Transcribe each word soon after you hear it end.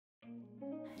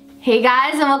Hey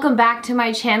guys, and welcome back to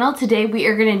my channel. Today we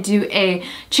are gonna do a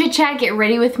chit chat, get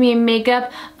ready with me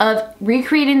makeup of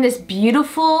recreating this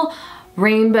beautiful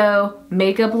rainbow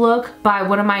makeup look by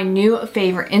one of my new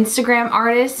favorite Instagram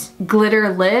artists,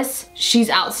 Glitter Liz. She's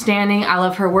outstanding. I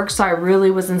love her work, so I really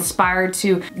was inspired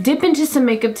to dip into some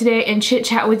makeup today and chit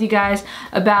chat with you guys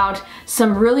about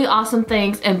some really awesome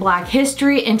things in Black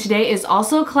history. And today is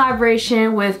also a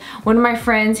collaboration with one of my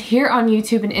friends here on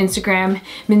YouTube and Instagram,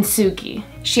 Minsooky.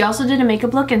 She also did a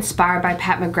makeup look inspired by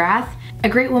Pat McGrath, a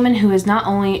great woman who is not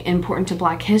only important to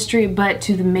Black history, but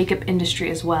to the makeup industry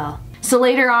as well. So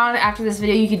later on, after this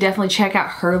video, you can definitely check out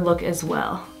her look as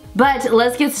well. But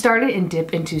let's get started and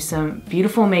dip into some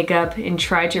beautiful makeup and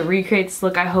try to recreate this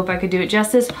look. I hope I could do it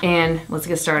justice, and let's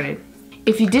get started.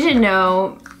 If you didn't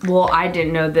know, well, I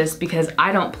didn't know this because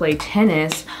I don't play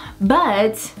tennis,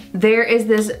 but there is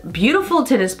this beautiful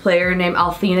tennis player named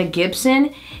Althea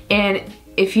Gibson, and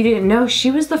if you didn't know,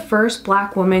 she was the first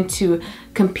Black woman to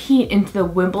compete into the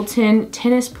Wimbledon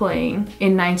tennis playing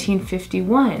in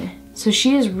 1951. So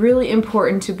she is really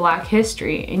important to Black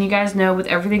history. And you guys know, with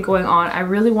everything going on, I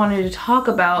really wanted to talk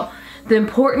about the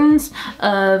importance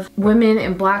of women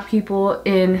and Black people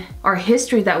in our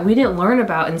history that we didn't learn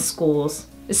about in schools,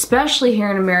 especially here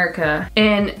in America.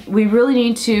 And we really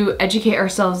need to educate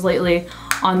ourselves lately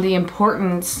on the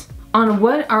importance on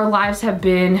what our lives have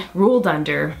been ruled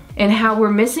under and how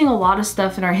we're missing a lot of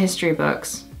stuff in our history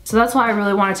books. So that's why I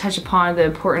really want to touch upon the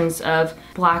importance of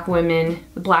Black women,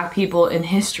 the Black people in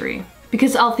history.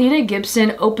 Because Althea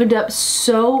Gibson opened up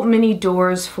so many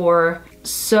doors for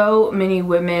so many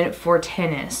women for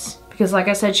tennis. Because like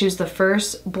I said, she was the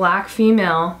first Black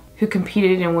female who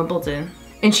competed in Wimbledon.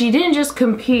 And she didn't just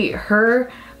compete,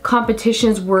 her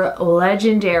competitions were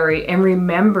legendary and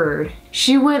remembered.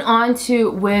 She went on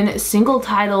to win single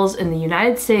titles in the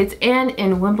United States and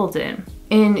in Wimbledon.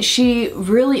 And she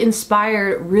really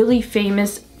inspired really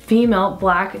famous female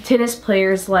Black tennis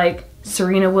players like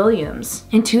Serena Williams.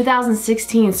 In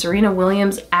 2016, Serena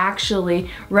Williams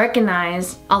actually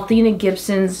recognized Althea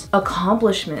Gibson's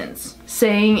accomplishments,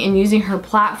 saying and using her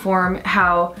platform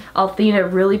how Althea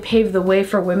really paved the way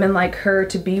for women like her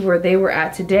to be where they were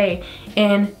at today.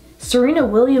 And Serena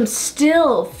Williams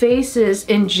still faces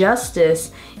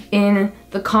injustice in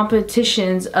the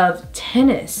competitions of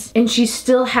tennis, and she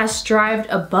still has strived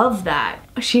above that.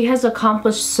 She has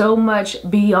accomplished so much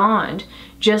beyond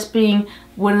just being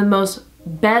one of the most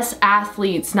best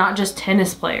athletes, not just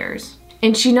tennis players.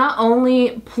 And she not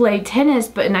only played tennis,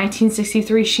 but in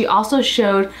 1963 she also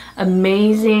showed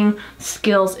amazing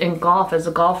skills in golf as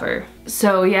a golfer.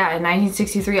 So yeah, in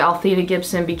 1963 Althea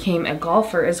Gibson became a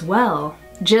golfer as well.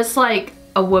 Just like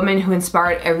a woman who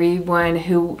inspired everyone,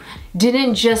 who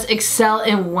didn't just excel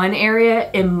in one area,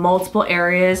 in multiple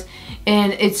areas.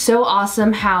 And it's so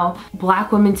awesome how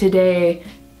Black women today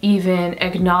even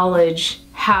acknowledge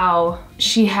how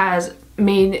she has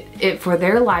made it for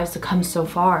their lives to come so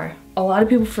far. A lot of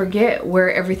people forget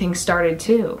where everything started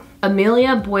too.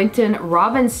 Amelia Boynton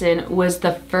Robinson was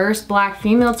the first Black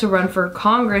female to run for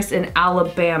Congress in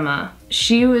Alabama.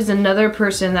 She was another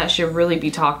person that should really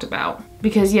be talked about.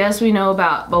 Because yes, we know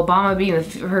about Obama being the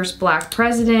first Black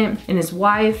president and his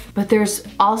wife, but there's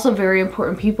also very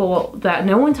important people that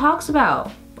no one talks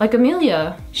about, like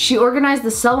Amelia. She organized the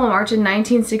Selma March in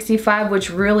 1965, which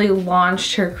really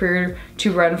launched her career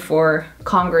to run for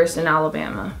Congress in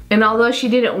Alabama. And although she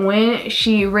didn't win,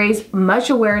 she raised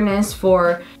much awareness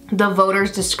for the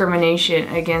voters'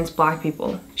 discrimination against Black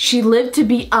people. She lived to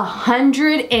be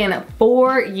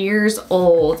 104 years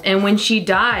old, and when she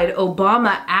died,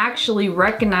 Obama actually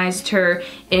recognized her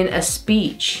in a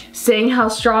speech, saying how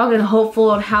strong and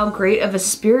hopeful and how great of a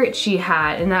spirit she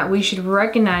had, and that we should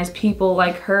recognize people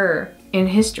like her in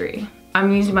history.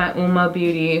 I'm using my Uma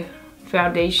Beauty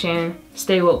foundation,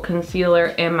 Stay Woke concealer,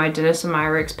 and my Dennis and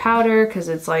Myricks powder because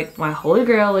it's like my holy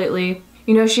grail lately.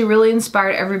 You know, she really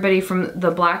inspired everybody from the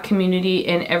Black community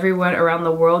and everyone around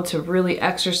the world to really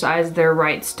exercise their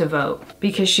rights to vote,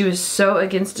 because she was so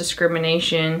against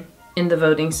discrimination in the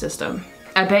voting system.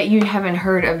 I bet you haven't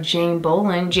heard of Jane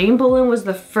Bolin. Jane Bolin was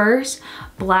the first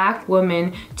Black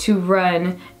woman to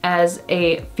run as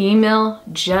a female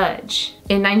judge.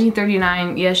 In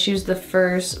 1939, yes, she was the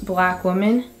first Black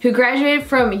woman who graduated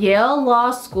from Yale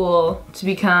Law School to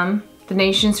become the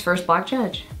nation's first Black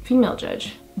judge, female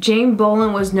judge. Jane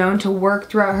Bolin was known to work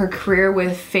throughout her career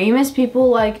with famous people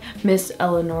like Miss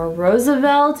Eleanor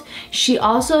Roosevelt. She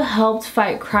also helped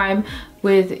fight crime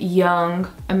with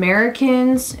young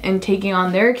Americans and taking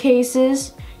on their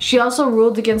cases. She also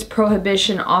ruled against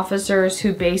prohibition officers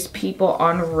who based people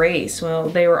on race while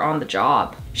they were on the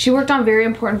job. She worked on very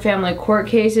important family court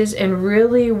cases and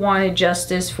really wanted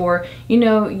justice for, you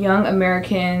know, young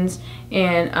Americans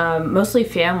and mostly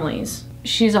families.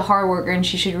 She's a hard worker and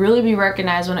she should really be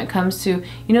recognized when it comes to,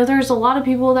 you know, there's a lot of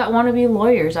people that want to be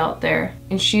lawyers out there,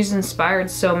 and she's inspired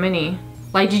so many.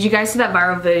 Like, did you guys see that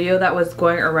viral video that was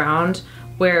going around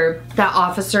where that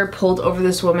officer pulled over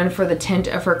this woman for the tint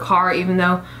of her car even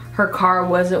though her car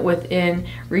wasn't within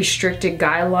restricted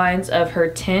guidelines of her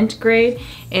tint grade,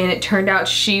 and it turned out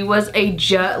she was a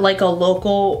like a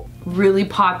local really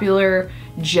popular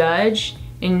judge,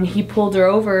 and he pulled her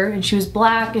over and she was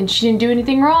black and she didn't do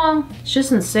anything wrong. It's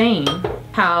just insane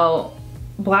how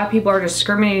black people are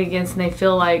discriminated against and they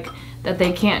feel like that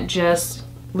they can't just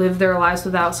live their lives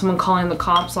without someone calling the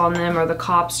cops on them or the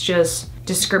cops just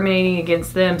discriminating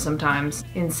against them sometimes.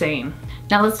 Insane.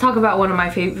 Now let's talk about one of my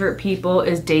favorite people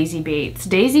is Daisy Bates.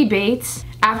 Daisy Bates,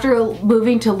 after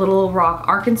moving to Little Rock,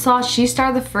 Arkansas, she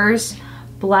started the first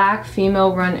black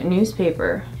female-run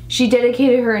newspaper. She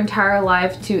dedicated her entire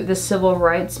life to the civil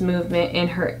rights movement in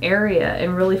her area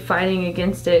and really fighting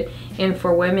against it and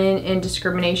for women and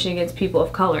discrimination against people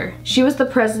of color. She was the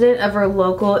president of her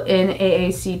local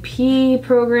NAACP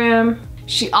program.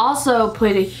 She also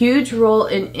played a huge role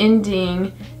in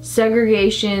ending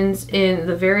segregations in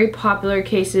the very popular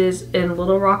cases in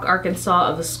Little Rock, Arkansas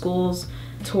of the schools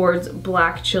towards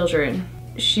black children.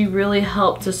 She really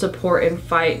helped to support and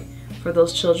fight for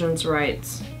those children's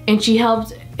rights. And she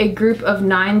helped a group of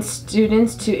 9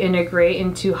 students to integrate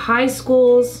into high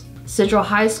schools, Central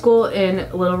High School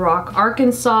in Little Rock,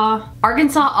 Arkansas.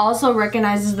 Arkansas also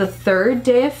recognizes the 3rd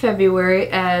day of February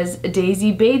as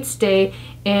Daisy Bates Day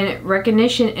in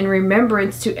recognition and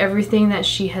remembrance to everything that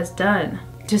she has done.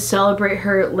 To celebrate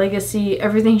her legacy,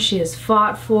 everything she has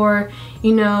fought for,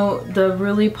 you know, the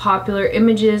really popular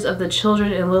images of the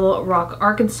children in Little Rock,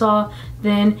 Arkansas,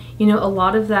 then, you know, a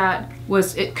lot of that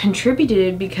was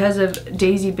contributed because of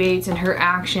Daisy Bates and her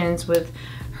actions with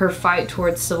her fight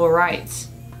towards civil rights.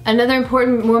 Another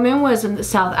important woman was a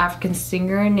South African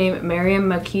singer named Miriam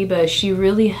Makeba. She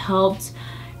really helped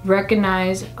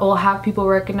have people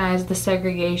recognize the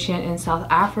segregation in South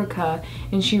Africa,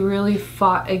 and she really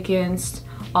fought against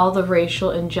all the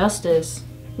racial injustice.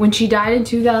 When she died in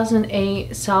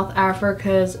 2008, South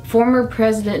Africa's former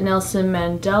president Nelson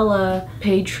Mandela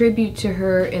paid tribute to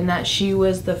her in that she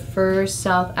was the first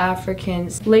South African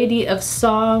lady of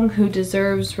song who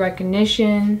deserves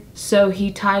recognition. So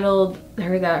he titled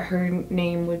her that her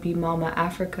name would be Mama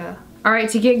Africa.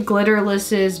 Alright, to get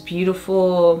Glitterless's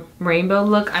beautiful rainbow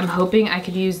look, I'm hoping I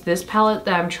could use this palette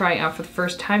that I'm trying out for the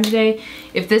first time today.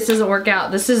 If this doesn't work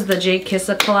out, this is the J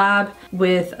Kissa collab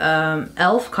with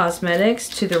e.l.f. Cosmetics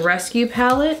To The Rescue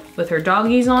palette with her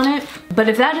doggies on it. But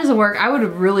if that doesn't work, I would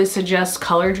really suggest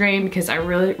Color Drain because I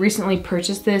really recently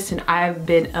purchased this and I've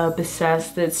been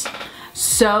obsessed. It's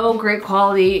so great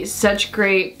quality, such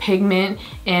great pigment,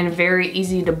 and very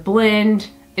easy to blend.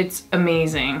 It's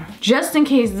amazing. Just in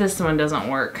case this one doesn't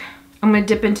work, I'm gonna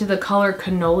dip into the color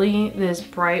Cannoli, this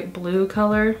bright blue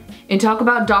color, and talk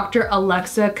about Dr.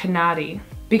 Alexa Kanati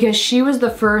because she was the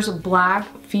first black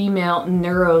female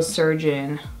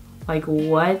neurosurgeon. Like,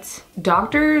 what?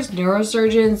 Doctors,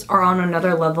 neurosurgeons are on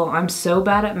another level. I'm so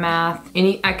bad at math.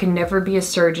 I can never be a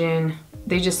surgeon.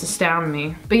 They just astound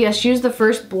me. But yes, she was the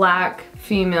first black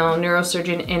female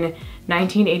neurosurgeon in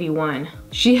 1981.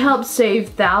 She helped save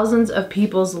thousands of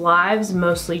people's lives,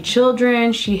 mostly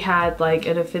children. She had like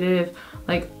a definitive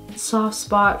soft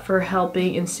spot for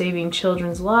helping and saving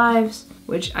children's lives,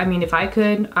 which, I mean, if I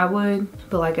could, I would.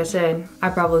 But like I said,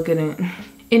 I probably couldn't.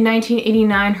 In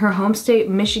 1989, her home state,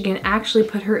 Michigan, actually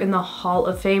put her in the Hall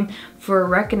of Fame for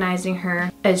recognizing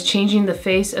her as changing the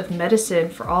face of medicine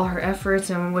for all her efforts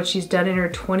and what she's done in her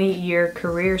 20-year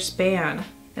career span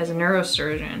as a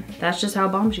neurosurgeon. That's just how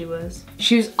bomb she was.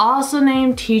 She was also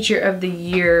named Teacher of the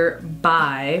Year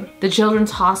by the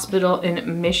Children's Hospital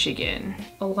in Michigan.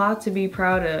 A lot to be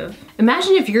proud of.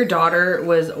 Imagine if your daughter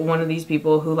was one of these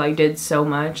people who did so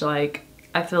much.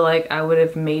 I feel like I would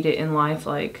have made it in life.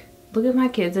 Look at my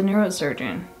kid's a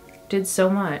neurosurgeon. Did so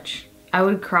much. I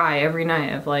would cry every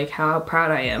night of how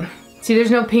proud I am. See,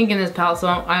 there's no pink in this palette, so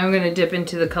I'm gonna dip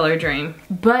into the Color Drain.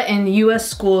 But in US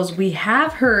schools, we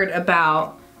have heard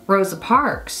about Rosa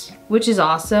Parks, which is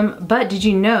awesome. But did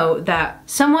you know that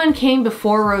someone came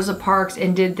before Rosa Parks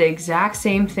and did the exact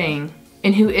same thing,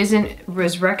 and who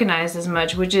was recognized as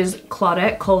much, which is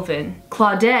Claudette Colvin.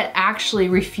 Claudette actually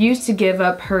refused to give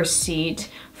up her seat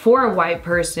for a white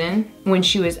person when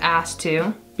she was asked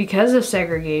to because of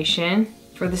segregation,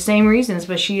 for the same reasons,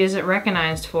 but she isn't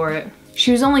recognized for it.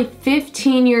 She was only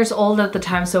 15 years old at the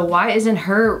time, so why isn't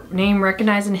her name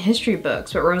recognized in history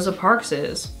books, but Rosa Parks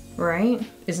is, right?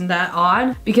 Isn't that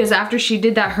odd? Because after she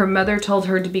did that, her mother told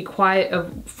her to be quiet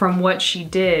from what she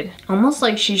did. Almost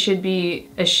like she should be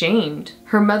ashamed.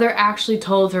 Her mother actually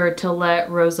told her to let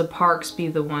Rosa Parks be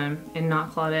the one and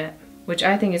not Claudette, which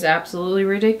I think is absolutely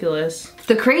ridiculous.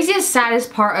 The craziest,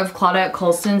 saddest part of Claudette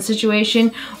Colston's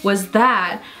situation was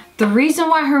that the reason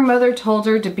why her mother told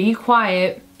her to be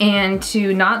quiet and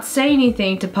to not say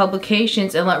anything to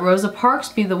publications and let Rosa Parks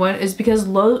be the one is because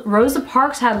Rosa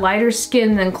Parks had lighter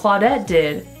skin than Claudette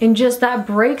did. And just that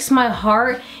breaks my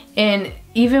heart. And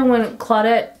even when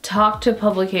Claudette talked to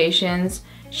publications,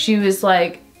 she was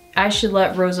like, I should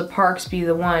let Rosa Parks be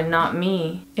the one, not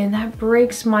me. And that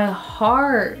breaks my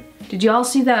heart. Did y'all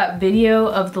see that video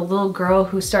of the little girl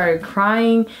who started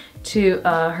crying to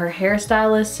her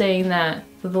hairstylist, saying that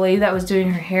the lady that was doing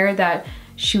her hair, that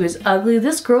she was ugly?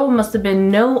 This girl must have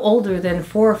been no older than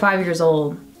 4 or 5 years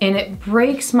old. And it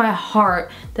breaks my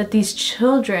heart that these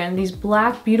children, these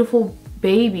black beautiful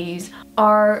babies,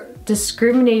 are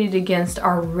discriminated against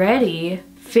already,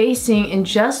 facing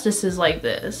injustices like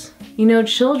this. You know,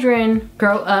 children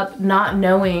grow up not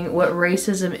knowing what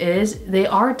racism is. They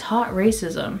are taught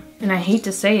racism, and I hate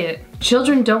to say it.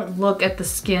 Children don't look at the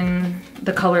skin,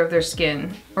 the color of their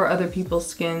skin, or other people's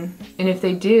skin. And if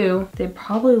they do, they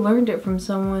probably learned it from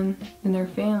someone in their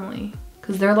family.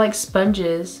 Because they're like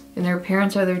sponges, and their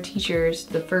parents are their teachers,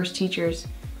 the first teachers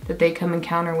that they come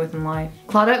encounter with in life.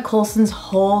 Claudette Colston's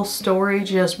whole story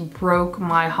just broke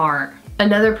my heart.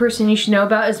 Another person you should know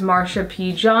about is Marsha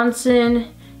P.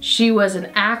 Johnson. She was an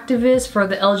activist for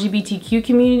the LGBTQ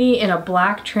community and a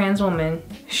black trans woman.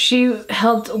 She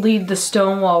helped lead the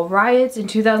Stonewall riots. In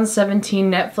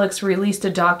 2017, Netflix released a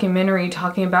documentary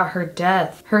talking about her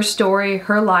death. Her story,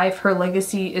 her life, her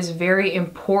legacy is very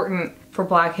important for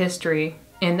Black history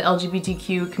in the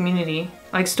LGBTQ community.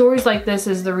 Like, stories like this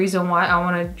is the reason why I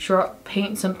want to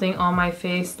paint something on my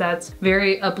face that's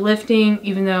very uplifting,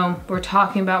 even though we're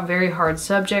talking about very hard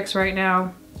subjects right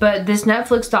now. But this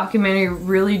Netflix documentary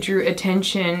really drew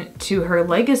attention to her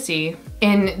legacy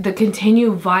and the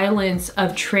continued violence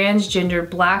of transgender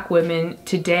black women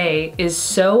today is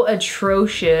so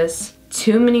atrocious.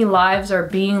 Too many lives are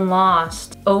being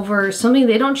lost over something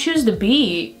they don't choose to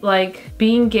be. Like,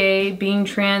 being gay, being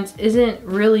trans isn't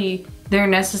really their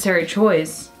necessary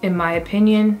choice, in my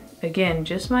opinion. Again,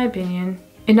 just my opinion.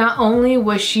 And not only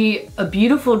was she a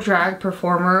beautiful drag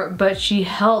performer, but she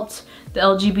helped the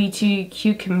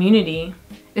LGBTQ community,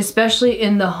 especially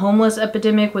in the homeless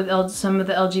epidemic with some of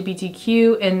the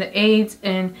LGBTQ and the AIDS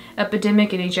and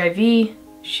epidemic and HIV.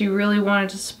 She really wanted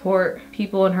to support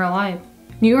people in her life.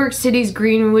 New York City's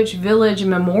Greenwich Village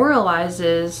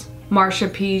memorializes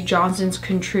Marsha P. Johnson's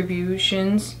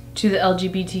contributions to the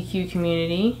LGBTQ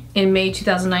community. In May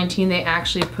 2019, they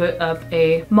actually put up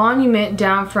a monument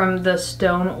down from the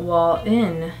Stonewall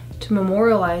Inn to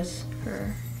memorialize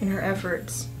her and her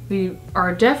efforts. We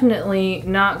are definitely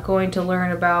not going to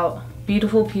learn about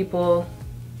beautiful people,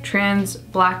 trans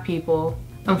black people.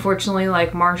 Unfortunately,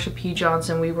 like Marsha P.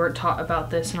 Johnson, we weren't taught about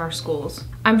this in our schools.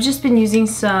 I've just been using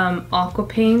some aqua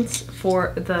paints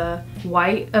for the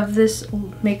white of this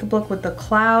makeup look with the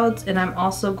clouds, and I'm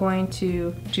also going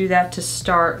to do that to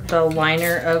start the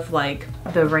liner of like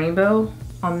the rainbow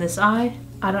on this eye.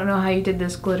 I don't know how you did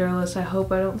this glitterless. I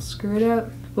hope I don't screw it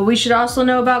up. But we should also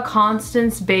know about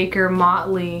Constance Baker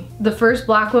Motley, the first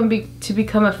black woman to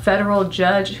become a federal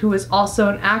judge who was also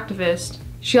an activist.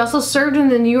 She also served in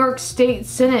the New York State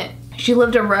Senate. She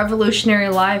lived a revolutionary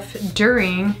life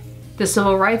during the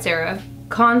Civil Rights era.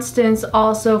 Constance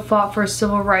also fought for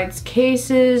civil rights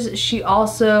cases. She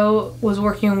also was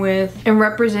working with and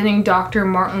representing Dr.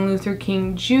 Martin Luther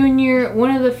King Jr.,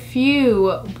 one of the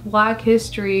few Black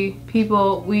history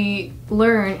people we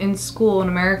learn in school in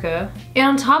America. And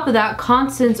on top of that,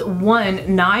 Constance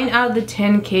won 9 out of the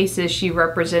 10 cases she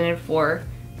represented for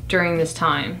during this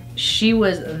time. She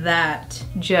was that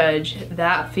judge,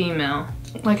 that female.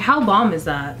 Like, how bomb is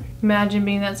that? Imagine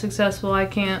being that successful. I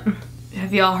can't.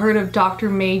 Have y'all heard of Dr.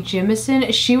 Mae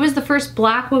Jemison? She was the first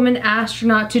black woman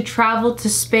astronaut to travel to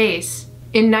space.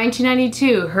 In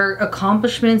 1992, her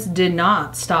accomplishments did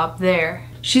not stop there.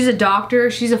 She's a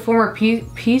doctor, she's a former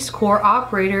Peace Corps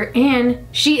operator, and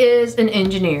she is an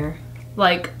engineer.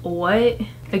 Like, what?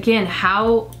 Again,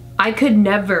 how? I could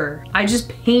never. I just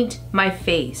paint my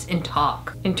face and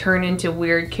talk and turn into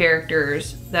weird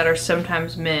characters that are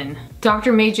sometimes men.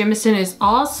 Dr. Mae Jemison is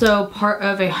also part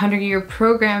of a 100-year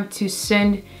program to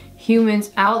send humans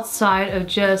outside of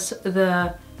just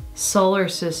the solar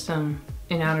system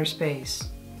in outer space.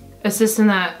 a system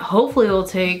that hopefully will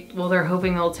take, well, they're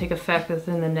hoping it'll take effect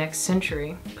within the next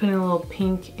century. Putting a little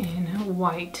pink and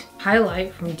white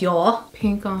highlight from Dior.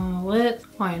 Pink on the lip,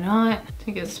 why not?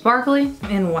 To get sparkly,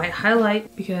 and white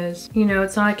highlight because, you know,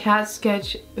 it's not a cat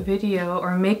sketch video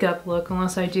or makeup look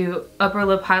unless I do upper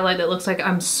lip highlight that looks like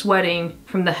I'm sweating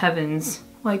from the heavens.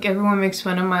 Like, everyone makes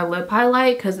fun of my lip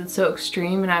highlight because it's so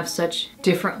extreme and I have such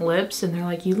different lips, and they're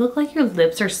like, you look like your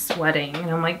lips are sweating. And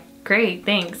I'm like, great,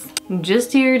 thanks. I'm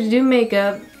just here to do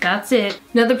makeup, that's it.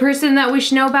 Another person that we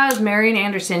should know about is Marian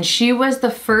Anderson. She was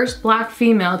the first Black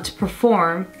female to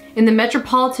perform in the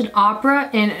Metropolitan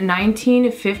Opera in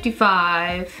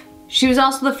 1955. She was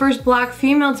also the first Black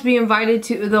female to be invited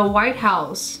to the White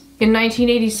House in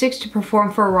 1986 to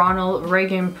perform for Ronald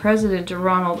Reagan, President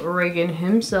Ronald Reagan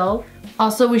himself.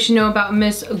 Also, we should know about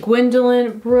Miss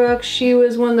Gwendolyn Brooks. She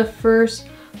was one of the first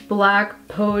Black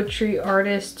poetry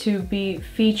artists to be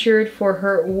featured for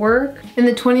her work in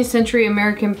the 20th century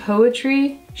American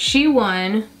poetry. She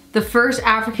won the first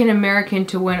African American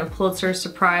to win a Pulitzer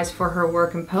Prize for her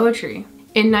work in poetry.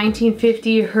 In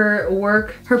 1950,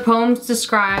 her poems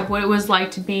describe what it was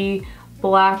like to be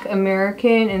Black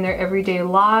American in their everyday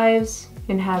lives,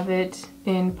 and have it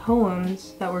in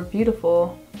poems that were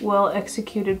beautiful, well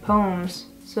executed poems.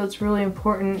 So it's really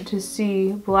important to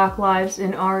see Black lives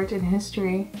in art and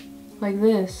history like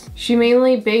this. She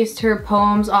mainly based her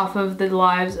poems off of the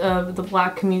lives of the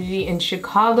Black community in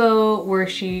Chicago, where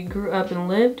she grew up and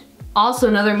lived. Also,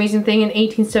 another amazing thing, in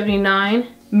 1879,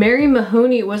 Mary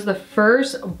Mahoney was the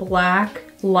first Black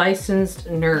licensed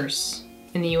nurse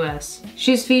in the US.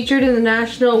 She's featured in the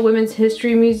National Women's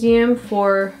History Museum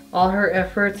for all her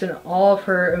efforts and all of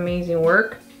her amazing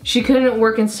work. She couldn't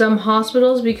work in some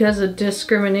hospitals because of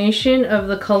discrimination of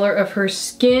the color of her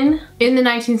skin in the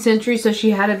 19th century, so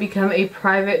she had to become a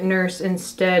private nurse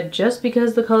instead. Just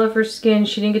because of the color of her skin,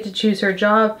 she didn't get to choose her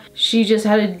job. She just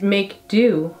had to make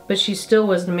do, but she still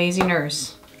was an amazing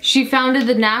nurse. She founded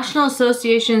the National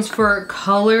Associations for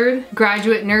Colored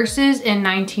Graduate Nurses in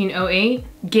 1908,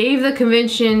 gave the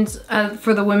conventions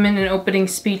for the women an opening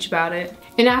speech about it.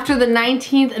 And after the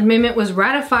 19th Amendment was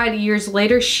ratified years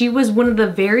later, she was one of the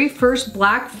very first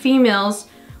Black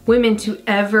women to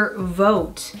ever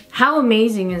vote. How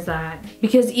amazing is that?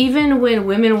 Because even when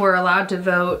women were allowed to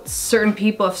vote, certain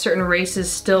people of certain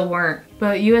races still weren't.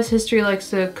 But US history likes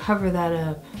to cover that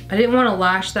up. I didn't want a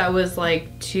lash that was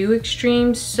like too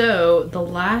extreme, so the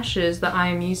lashes that I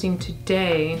am using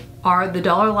today are the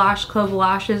Dollar Lash Club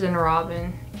lashes in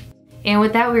Robin. And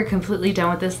with that, we're completely done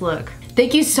with this look.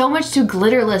 Thank you so much to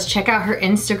Glitterless. Check out her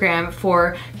Instagram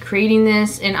for creating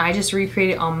this, and I just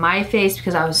recreated it on my face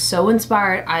because I was so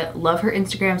inspired. I love her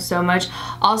Instagram so much.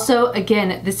 Also,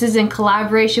 again, this is in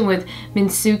collaboration with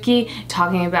Minsooky,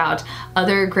 talking about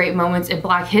other great moments in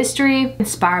Black history,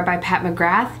 inspired by Pat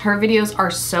McGrath. Her videos are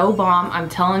so bomb, I'm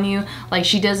telling you. Like,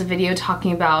 she does a video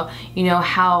talking about, you know,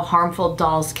 how harmful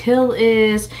dolls kill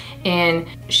is, and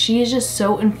she is just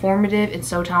so informative and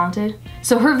so talented.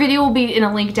 So her video will be in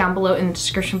a link down below in the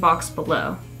description box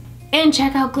below. And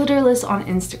check out Glitterless on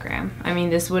Instagram. I mean,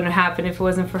 this wouldn't happen if it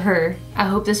wasn't for her. I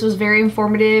hope this was very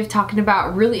informative, talking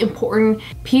about really important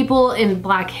people in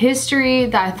Black history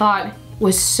that I thought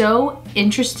was so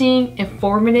interesting,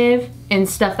 informative, and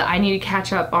stuff that I need to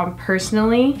catch up on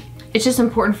personally. It's just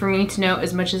important for me to know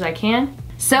as much as I can.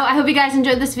 So I hope you guys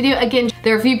enjoyed this video. Again,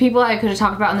 there are a few people I could have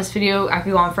talked about in this video. I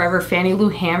could go on forever. Fannie Lou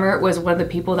Hamer was one of the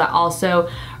people that also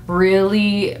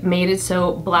really made it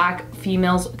so Black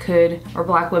females could, or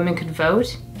Black women could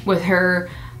vote, with her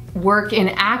work in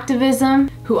activism,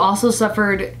 who also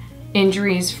suffered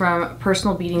injuries from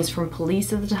personal beatings from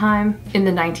police at the time in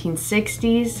the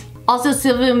 1960s. Also,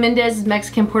 Sylvia Mendez is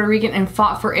Mexican, Puerto Rican, and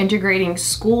fought for integrating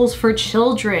schools for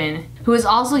children, who was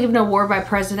also given an award by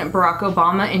President Barack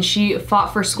Obama, and she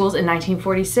fought for schools in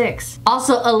 1946.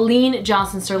 Also, Aline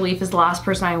Johnson Sirleaf is the last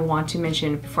person I want to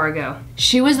mention before I go.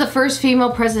 She was the first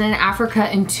female president in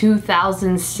Africa in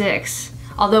 2006.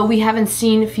 Although we haven't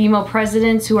seen female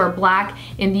presidents who are Black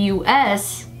in the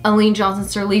US, Aline Johnson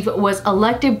Sirleaf was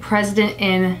elected president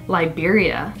in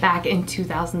Liberia back in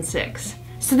 2006.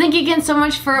 So thank you again so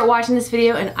much for watching this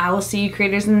video, and I will see you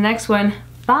creators in the next one.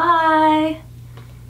 Bye!